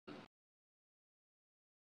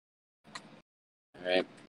Alright.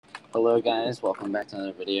 Hello guys, welcome back to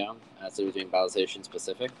another video. So we're doing Battlesations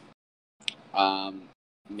Pacific.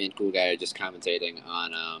 Me and Coolguy are just commentating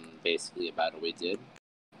on basically a battle we did.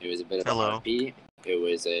 It was a bit of an RP. It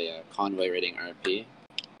was a convoy raiding RP.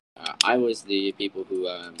 I was the people who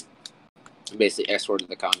basically escorted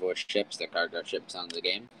the convoy ships, the cargo ships on the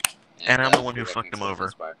game. And I'm the one who fucked him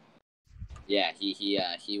over. Yeah,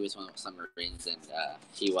 he was one of the submarines and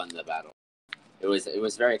he won the battle. It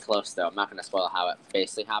was very close though. I'm not gonna spoil how it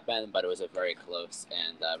basically happened, but it was a very close,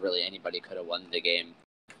 and really anybody could have won the game.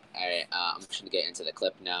 Alright, I'm just gonna get into the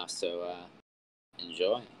clip now, so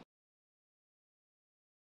enjoy.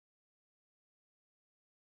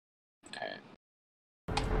 Alright.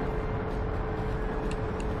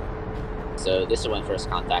 So this is when first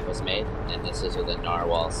contact was made, and this is with a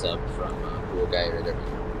narwhal sub from Coolguy or whatever.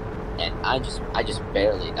 And I just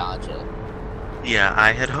barely dodged it. Yeah,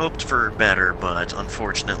 I had hoped for better, but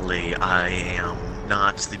unfortunately I am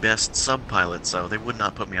not the best sub-pilot, so they would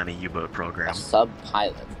not put me on a U-boat program. A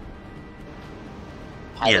sub-pilot?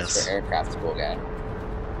 Pilots Yes. for aircraft, Coolguy.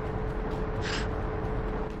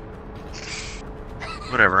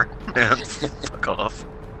 Whatever. Fuck off.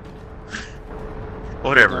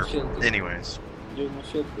 Whatever. Anyways. No,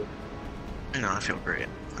 I feel great.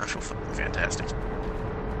 I feel fucking fantastic.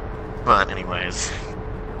 But anyways...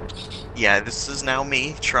 Yeah, this is now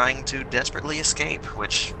me trying to desperately escape,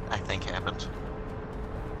 which I think happened.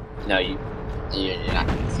 No, you're not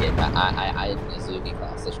going to escape. I had an Azuki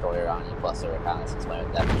class destroyer on you, plus a reconnaissance player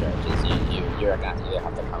with depth charges. You're going to either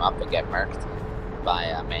have to come up and get murked by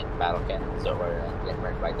a main battle cannons, or get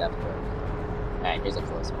murked by depth charges. Alright, here's a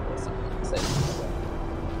close one.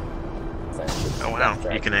 Oh wow,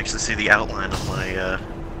 you can actually see the outline of my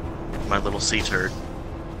my little sea turd.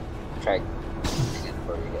 Try again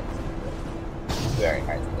before you get very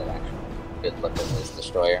hard to get actually. Good look at this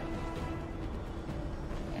destroyer.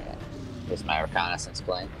 Alright. Here's my reconnaissance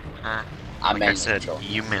plane. Like I said,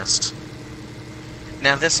 you missed.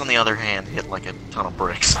 Now this, on the other hand, hit like a ton of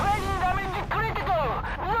bricks.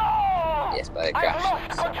 Yes, but I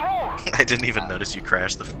crashed. So. I didn't even notice you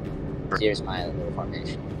crashed the... Here's my little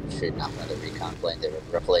formation. Shooting off another recon plane to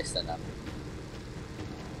replace the number.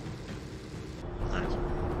 Nice.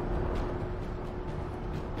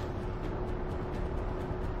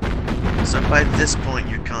 So by this point,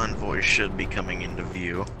 your convoy should be coming into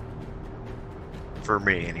view. For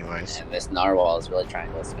me, anyways. And this narwhal is really trying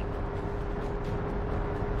to listen.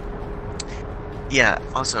 Yeah,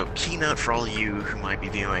 also, keynote for all of you who might be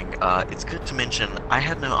viewing, it's good to mention, I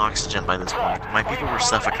had no oxygen by this point. My people were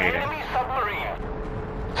suffocating.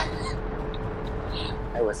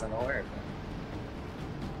 I wasn't aware of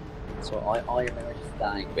that. So all your men are just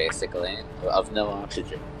dying, basically, of no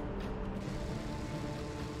oxygen.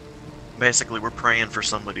 Basically, we're praying for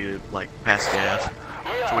somebody to, like, pass gas,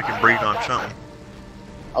 so we can breathe on something.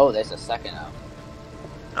 Oh, there's a second out.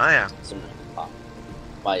 Oh, yeah.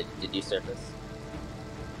 Why, did you surface?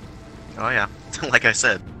 Oh, yeah. Like I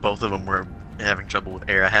said, both of them were having trouble with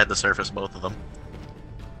air. I had to surface both of them.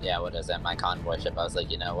 Yeah, what is that? My convoy ship, I was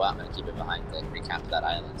like, you know what, I'm gonna keep it behind to recap that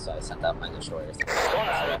island, so I sent out my destroyers.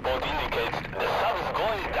 Sonar report indicates the sub is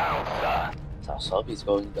going down, sir. So sub is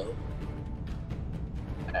going down?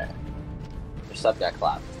 Alright. Your sub got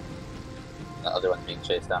clapped. The other one being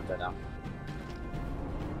chased after now.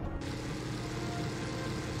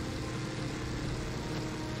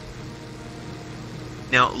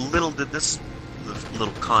 Now, little did this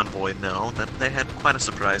little convoy know that they had quite a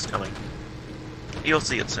surprise coming. You'll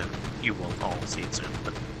see it soon. You will all see it soon,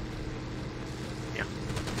 but... yeah.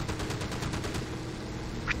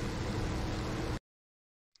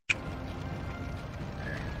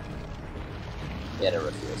 He had a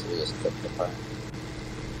refuse, so we just took the part.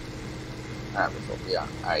 Alright,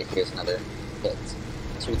 alright, here's another hit.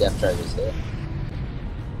 2 depth charges there.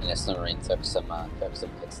 And a submarine took some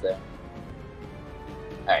hits there.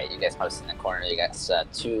 Alright, you guys posted in the corner, you got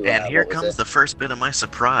 2... and here comes the first bit of my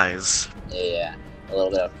surprise. Yeah, a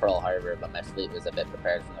little bit of Pearl Harbor, but my fleet was a bit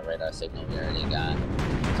prepared from the radar signal we already got.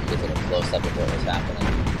 So we took a close-up of what was happening.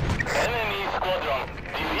 Enemy squadron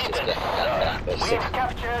defeated, sir. We've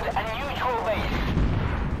captured a neutral base.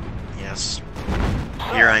 Yes.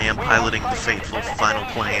 Here I am piloting the fateful final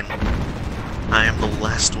plane. I am the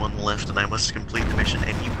last one left, and I must complete the mission,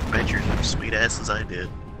 and you bet your sweet asses I did.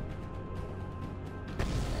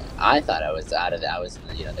 I thought I was out of it. I was in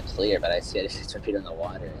the, the clear, but I see it just torpedo in the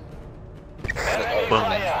water. Like, Boom.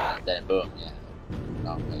 Then boom, yeah.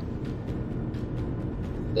 Okay.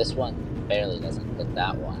 This one barely doesn't hit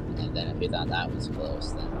that one, and then if you thought that was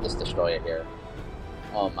close, then this destroyer here,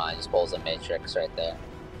 oh my, just pulls a matrix right there.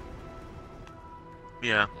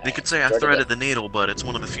 Yeah, you could say I threaded the needle, but it's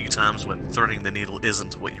one of the few times when threading the needle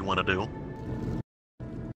isn't what you want to do.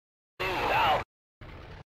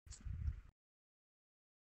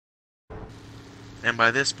 And by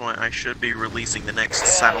this point, I should be releasing the next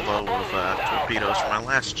salvo of torpedoes from my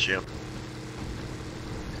last ship.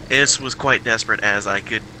 This was quite desperate, as I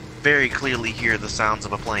could very clearly hear the sounds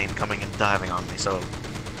of a plane coming and diving on me, so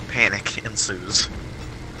panic ensues.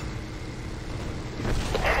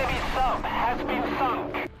 Enemy sub has been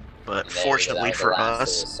sunk. But fortunately for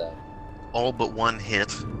us, all but one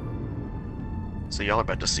hit. So y'all are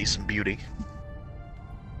about to see some beauty.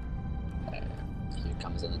 Here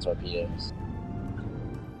comes in the torpedoes.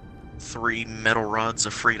 3 metal rods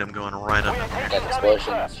of freedom going right up in there. Got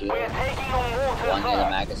explosion fuel. One near the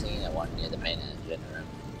magazine and one near the main engine room.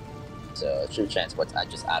 So true transport's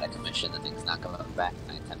just out of commission. The thing's not coming back.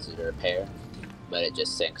 I attempted to repair, but it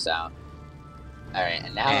just sinks out. Alright,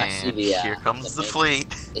 and now I see the here comes the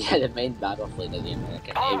fleet. Yeah, the main battle fleet of the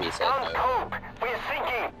American Navy said no. We're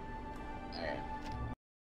sinking. Alright.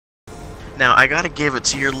 Now, I gotta give it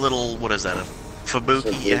to your little, what is that, a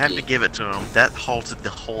Fubuki? You have to give it to him. That halted the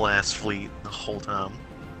whole ass fleet the whole time.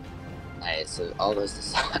 Alright, so all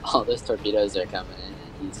those torpedoes are coming in,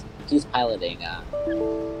 and he's piloting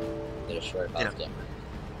the destroyer above him.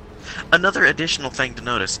 Another additional thing to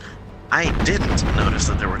notice, I didn't notice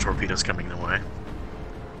that there were torpedoes coming the way.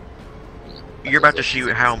 You're about to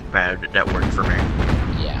shoot how bad that worked for me.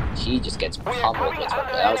 Yeah, he just gets pummeled with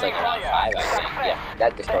torpedoes. That was like around 5, I think. Yeah,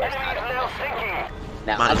 that destroyer's out of commission.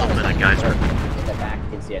 Now, might as well been a geyser. In the back, you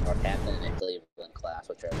can see a Northampton and a Cleveland class,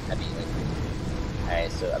 which are heavy.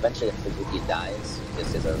 Alright, so eventually the Fubuki dies.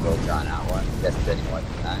 This is a real drawn out one. He doesn't do any more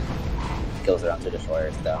than that. Kills around 2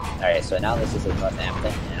 destroyers though. Alright, so now this is a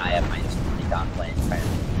Northampton, and I have minus recon planes trying to...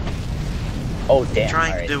 Oh damn!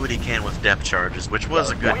 Trying to do what he can with depth charges, which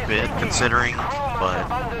was a good bit considering, but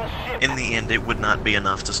in the end it would not be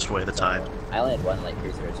enough to sway the tide. I only had 1 light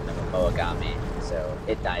cruiser, which Momoa got me, so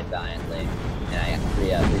it died valiantly, and I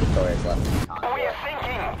got 3 destroyers left in the Convoy.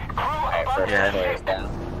 Alright, first destroyer is down.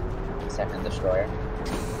 Second destroyer.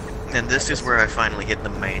 And this is where I finally hit the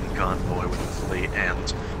main convoy with the fleet,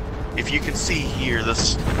 and if you can see here,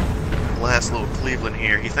 this last little Cleveland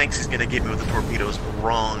here, he thinks he's gonna get me with the torpedoes.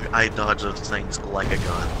 Wrong, I dodge those things like a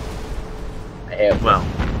gun. Well,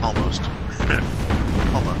 almost.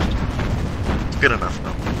 Almost. It's good enough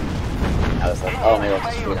though. I was like, oh, maybe I'll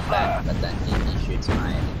just shoot him back, but then he shoots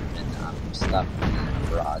mine, and I'm stuck in the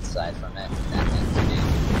broadside from it, and that ends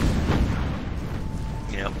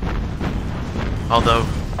me. Yep. Although,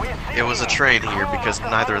 it was a trade here because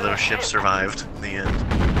neither of those ships survived in the end.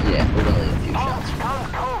 Yeah, literally a few shots.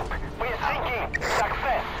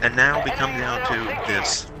 And now we come down to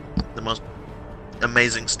this, the most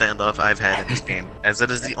amazing standoff I've had in this game, as it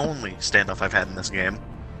is the only standoff I've had in this game.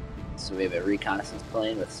 So we have a reconnaissance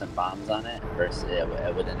plane with some bombs on it versus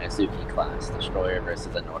with an Azuki class destroyer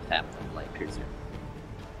versus a Northampton light cruiser.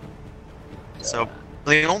 So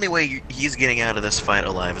the only way he's getting out of this fight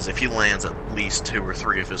alive is if he lands at least 2 or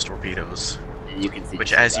 3 of his torpedoes. And you can see,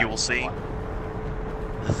 which, as you will see,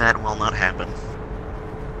 that will not happen.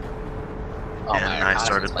 Oh, and I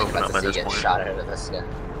started opening up by this point. Shot out of this guy.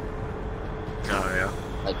 Oh yeah.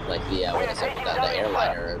 Like the what is it? The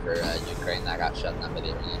airliner over Ukraine that got shut down by the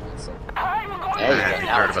Iranians. So. There you go.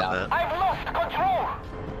 Now it's out. I've lost control.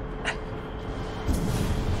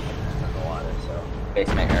 In the water, so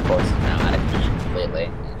base main air force is now out of commission completely.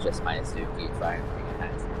 And it's just minus 2 feet firing. It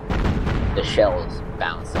has the shells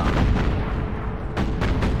bounce on.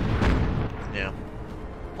 Yeah.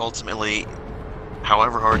 Ultimately,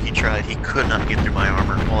 however hard he tried, he could not get through my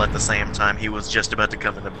armor, while at the same time he was just about to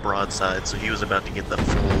come in the broadside, so he was about to get the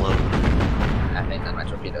full load. I think none of my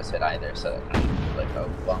torpedoes hit either, so it kind of like, oh,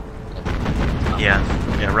 well. Yeah,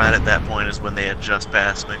 right at that point is when they had just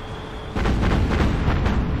passed me.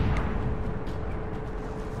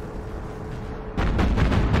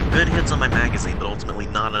 Good hits on my magazine, but ultimately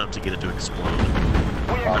not enough to get it to explode.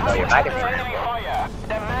 Oh, no, your magazine.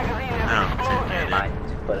 Oh,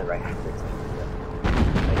 Just put it right after it's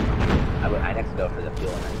I'd have to go for the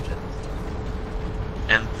fuel and engines.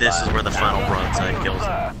 And this is where the final broadside kills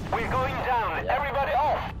him. We're going down. Everybody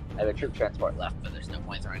off. I have a troop transport left, but there's no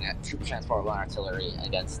point throwing that troop transport on artillery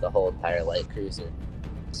against the whole entire light cruiser.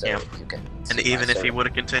 So Yep. you can. And even if he would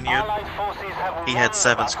have continued, he had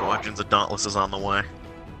 7 squadrons of Dauntlesses on the way.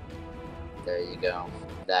 There you go.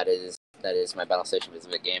 That is my Battlestation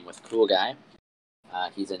specific game with Coolguy.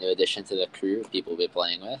 He's a new addition to the crew people will be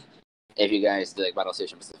playing with. If you guys do like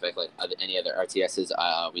Battlestation Pacific, like any other RTSs,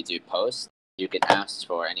 we do post. You can ask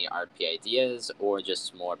for any RP ideas or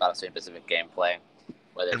just more Battlestation Pacific gameplay.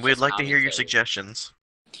 Whether And it's we'd just like to hear your commentary. suggestions.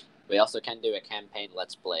 We also can do a campaign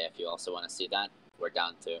let's play if you also want to see that. We're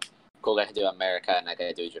down to. Cool guy can do America and I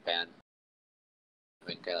can do Japan.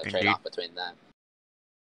 We can kind of trade Indeed. off between that.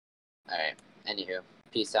 Alright. Anywho,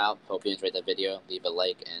 peace out. Hope you enjoyed the video. Leave a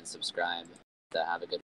like and subscribe. Have a good